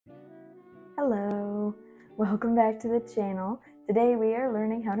Hello, welcome back to the channel. Today we are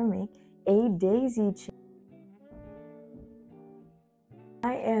learning how to make a daisy chain.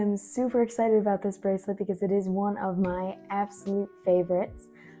 I am super excited about this bracelet because it is one of my absolute favorites.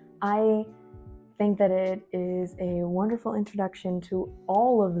 I think that it is a wonderful introduction to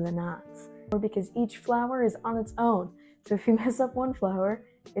all of the knots, because each flower is on its own. So if you mess up one flower,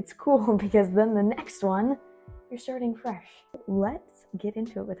 it's cool because then the next one, you're starting fresh. Let's get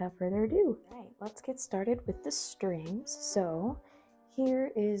into it without further ado. All right, let's get started with the strings. So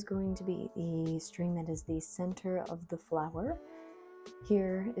here is going to be the string that is the center of the flower.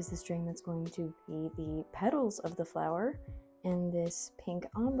 Here is the string that's going to be the petals of the flower. And this pink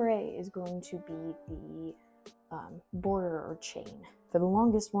ombre is going to be the border or chain. For the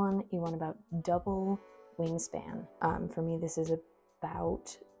longest one, you want about double wingspan. For me, this is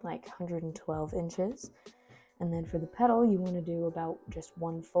about like 112 inches. And then for the petal, you want to do about just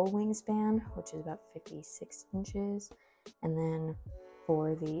one full wingspan, which is about 56 inches. And then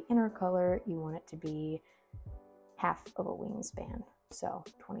for the inner color, you want it to be half of a wingspan, so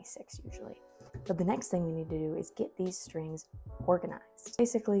 26 usually. But the next thing we need to do is get these strings organized.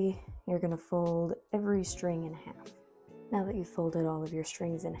 Basically, you're going to fold every string in half. Now that you've folded all of your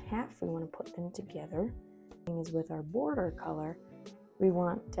strings in half, we want to put them together. The thing is, with our border color, we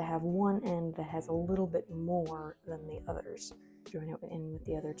want to have one end that has a little bit more than the others. Join it in with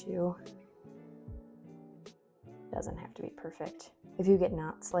the other two. Doesn't have to be perfect. If you get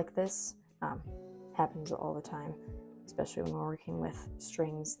knots like this, happens all the time, especially when we're working with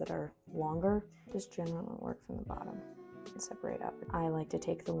strings that are longer. Just generally work from the bottom and separate up. I like to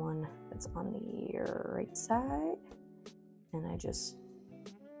take the one that's on the right side and I just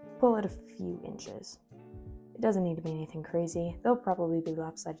pull it a few inches. It doesn't need to be anything crazy. They'll probably be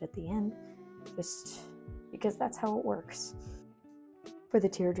lopsided at the end, just because that's how it works. For the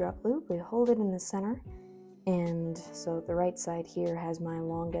teardrop loop, we hold it in the center, and so the right side here has my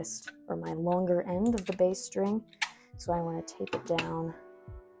longest, or my longer end of the bass string, so I want to tape it down,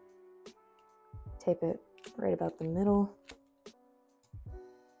 tape it right about the middle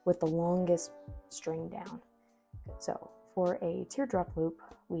with the longest string down. So for a teardrop loop,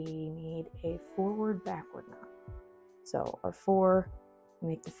 we need a forward-backward knot. So our 4, we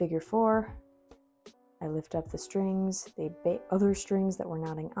make the figure 4. I lift up the strings, the other strings that we're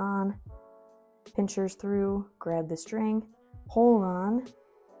knotting on, pinchers through, grab the string, hold on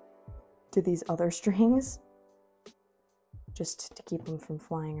to these other strings just to keep them from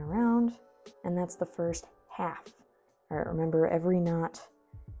flying around, and that's the first half. All right, remember every knot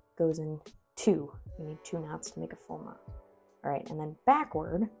goes in 2. You need 2 knots to make a full knot. All right, and then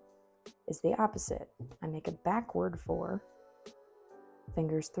backward is the opposite. I make a backward 4,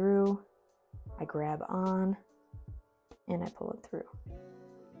 fingers through, I grab on, and I pull it through.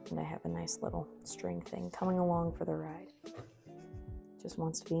 And I have a nice little string thing coming along for the ride. Just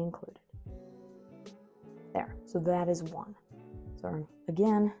wants to be included. There, so that is 1. So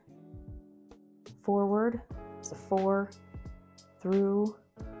again, forward is a 4, through,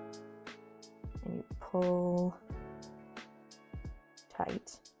 and you pull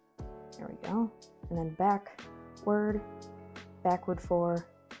tight. There we go. And then backward, backward 4,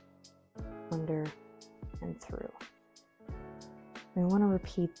 under, and through. We want to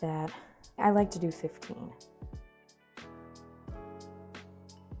repeat that. I like to do 15.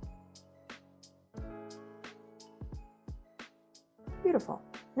 Beautiful.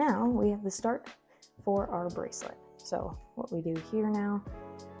 Now we have the start for our bracelet. So what we do here now,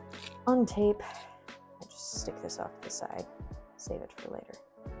 untape. I just stick this off to the side. Save it for later.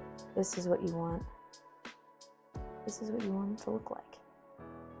 This is what you want. This is what you want it to look like.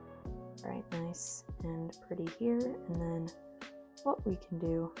 All right, nice and pretty here. And then what we can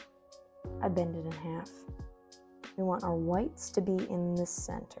do, I bend it in half. We want our whites to be in the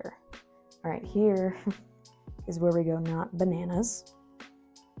center. All right, here is where we go knot bananas.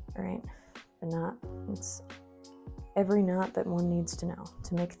 All right, the knot, it's every knot that one needs to know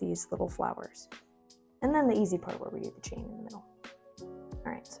to make these little flowers. And then the easy part where we do the chain in the middle.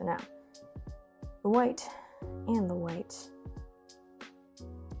 All right, so now the white and the white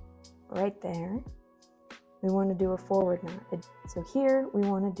right there. We want to do a forward knot. So here we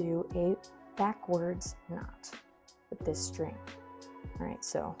want to do a backwards knot with this string. All right,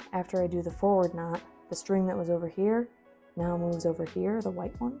 so after I do the forward knot, the string that was over here now moves over here, the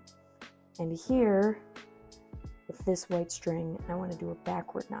white one. And here, with this white string, I want to do a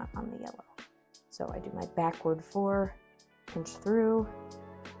backward knot on the yellow. So I do my backward 4, pinch through,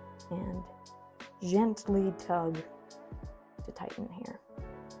 and gently tug to tighten here.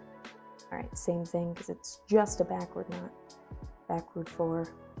 All right, same thing because it's just a backward knot. Backward 4,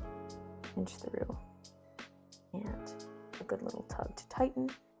 inch through, and a good little tug to tighten.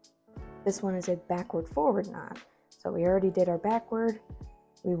 This one is a backward forward knot. So we already did our backward.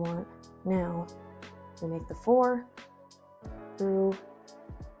 We want, now we make the 4 through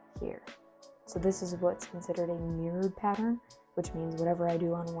here. So this is what's considered a mirrored pattern, which means whatever I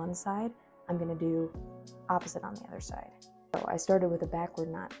do on one side, I'm going to do opposite on the other side. So I started with a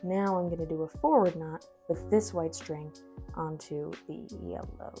backward knot. Now I'm going to do a forward knot with this white string onto the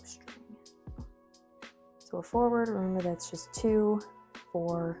yellow string. So a forward, remember that's just 2,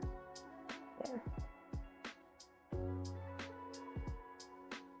 4, there.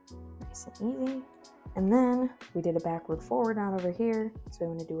 Nice and easy. And then we did a backward forward knot over here, so we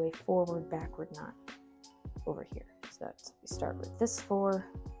want to do a forward backward knot over here. So that's, we start with this 4,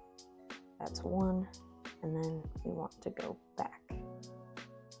 that's 1, and then we want to go back.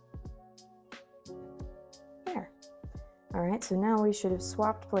 There. All right, so now we should have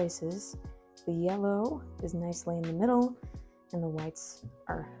swapped places. The yellow is nicely in the middle, and the whites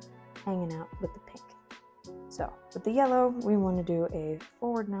are hanging out with the pink. So with the yellow, we want to do a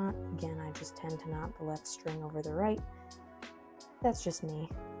forward knot. Again, I just tend to knot the left string over the right. That's just me.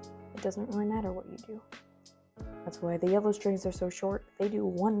 It doesn't really matter what you do. That's why the yellow strings are so short. They do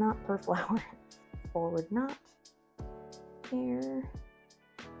 1 knot per flower. Forward knot, here,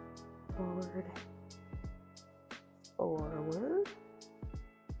 forward, forward,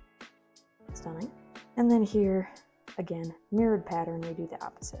 stunning. And then here, again, mirrored pattern, we do the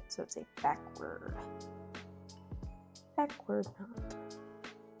opposite. So it's a backward, backward knot.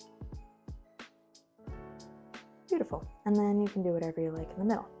 Beautiful. And then you can do whatever you like in the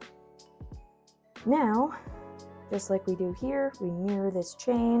middle. Now, just like we do here, we mirror this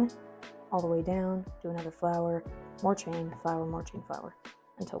chain all the way down, do another flower, more chain, flower, more chain, flower,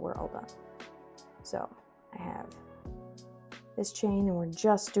 until we're all done. So I have this chain, and we're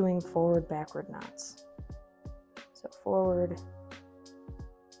just doing forward backward knots. So forward,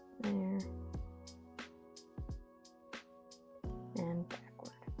 there, and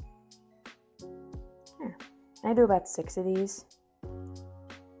backward. There. I do about 6 of these.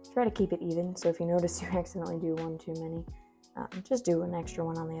 Try to keep it even, so if you notice you accidentally do 1 too many, just do an extra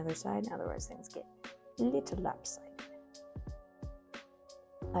one on the other side, otherwise things get a little lopsided.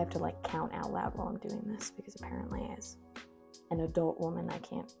 I have to like count out loud while I'm doing this, because apparently as an adult woman I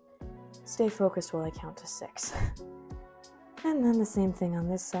can't stay focused while I count to 6. And then the same thing on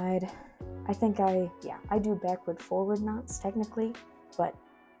this side. I think I do backward forward knots technically, but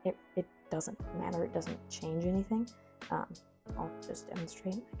it doesn't matter, it doesn't change anything. I'll just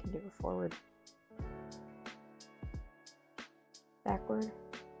demonstrate. I can do a forward, backward.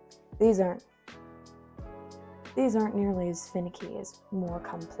 These aren't nearly as finicky as more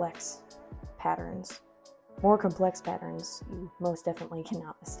complex patterns. More complex patterns, you most definitely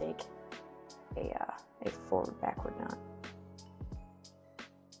cannot mistake a forward backward knot.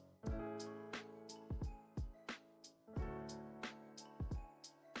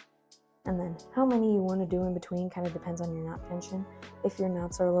 And then how many you want to do in between kind of depends on your knot tension. If your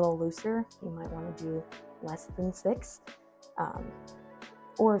knots are a little looser, you might want to do less than 6.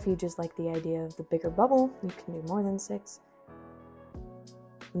 Or if you just like the idea of the bigger bubble, you can do more than 6.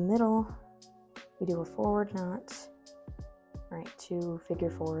 The middle, we do a forward knot, right, 2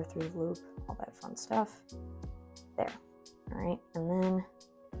 figure 4 through the loop, all that fun stuff. There, all right, and then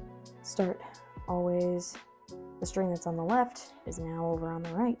start always, the string that's on the left is now over on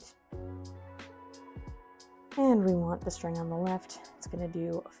the right. And we want the string on the left, it's going to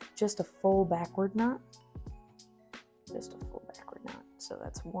do just a full backward knot. Just a full backward knot. So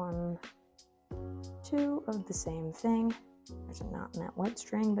that's 1, 2 of the same thing. There's a knot in that white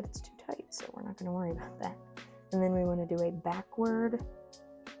string, but it's too tight, so we're not going to worry about that. And then we want to do a backward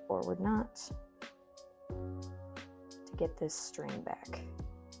forward knot to get this string back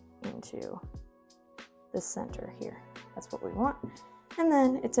into the center here. That's what we want. And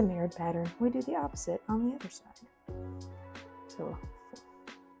then it's a mirrored pattern. We do the opposite on the other side. So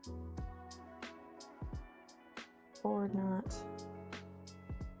forward knot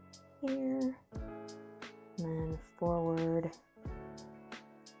here, and then forward,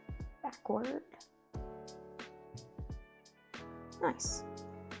 backward. Nice.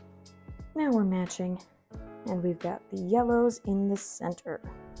 Now we're matching, and we've got the yellows in the center.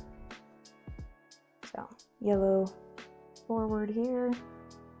 So yellow forward here.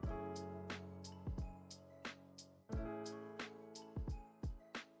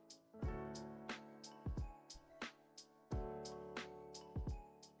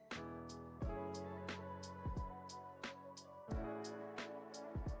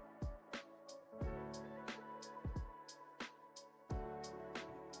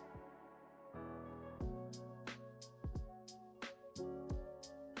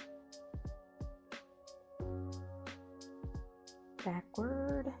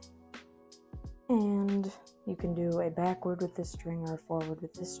 backward, and you can do a backward with this string or a forward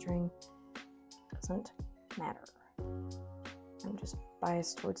with this string. Doesn't matter. I'm just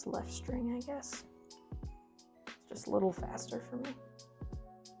biased towards the left string, I guess. It's just a little faster for me.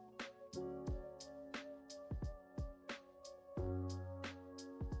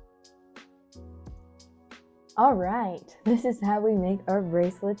 All right, this is how we make our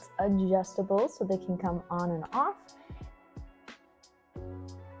bracelets adjustable so they can come on and off.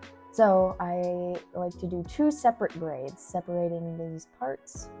 So I like to do 2 separate braids, separating these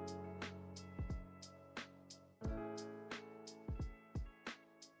parts.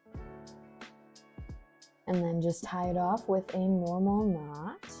 And then just tie it off with a normal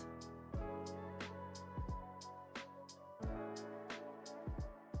knot.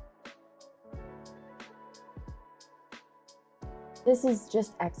 This is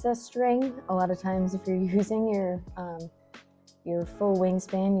just excess string. A lot of times if you're using your full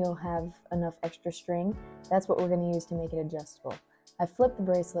wingspan, you'll have enough extra string. That's what we're going to use to make it adjustable. I flip the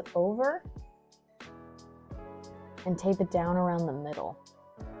bracelet over and tape it down around the middle.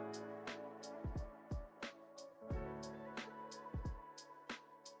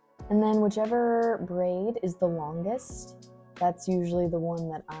 And then whichever braid is the longest, that's usually the one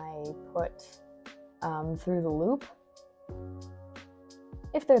that I put through the loop.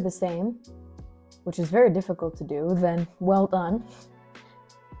 If they're the same, which is very difficult to do, then well done.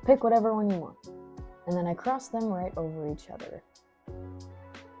 Pick whatever one you want. And then I cross them right over each other.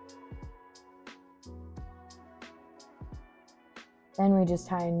 Then we just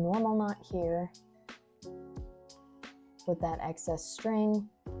tie a normal knot here with that excess string.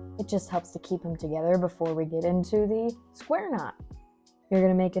 It just helps to keep them together before we get into the square knot. You're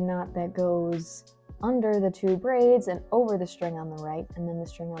going to make a knot that goes under the 2 braids and over the string on the right, and then the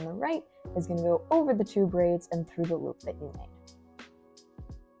string on the right is going to go over the 2 braids and through the loop that you made.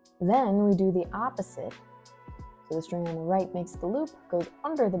 Then we do the opposite. So the string on the right makes the loop, goes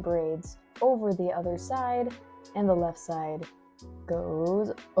under the braids, over the other side, and the left side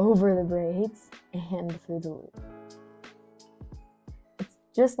goes over the braids and through the loop. It's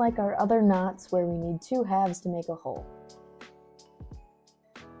just like our other knots where we need 2 halves to make a whole.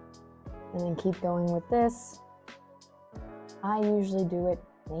 And then keep going with this. I usually do it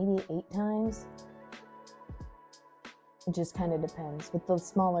maybe 8 times. It just kind of depends. With the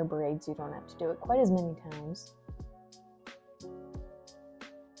smaller braids, you don't have to do it quite as many times.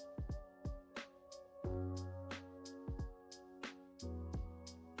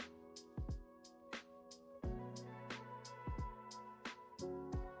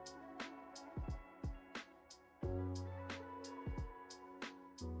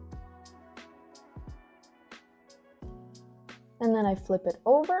 And then I flip it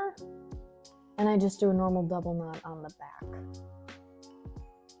over, and I just do a normal double knot on the back.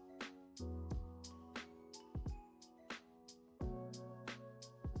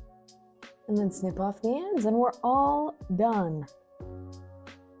 And then snip off the ends, and we're all done.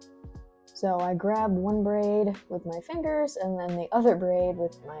 So I grab one braid with my fingers, and then the other braid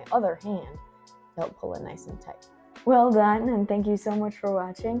with my other hand to help pull it nice and tight. Well done, and thank you so much for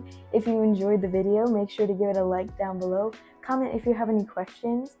watching. If you enjoyed the video, make sure to give it a like down below, comment if you have any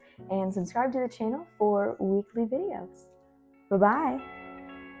questions, and subscribe to the channel for weekly videos. Bye-bye!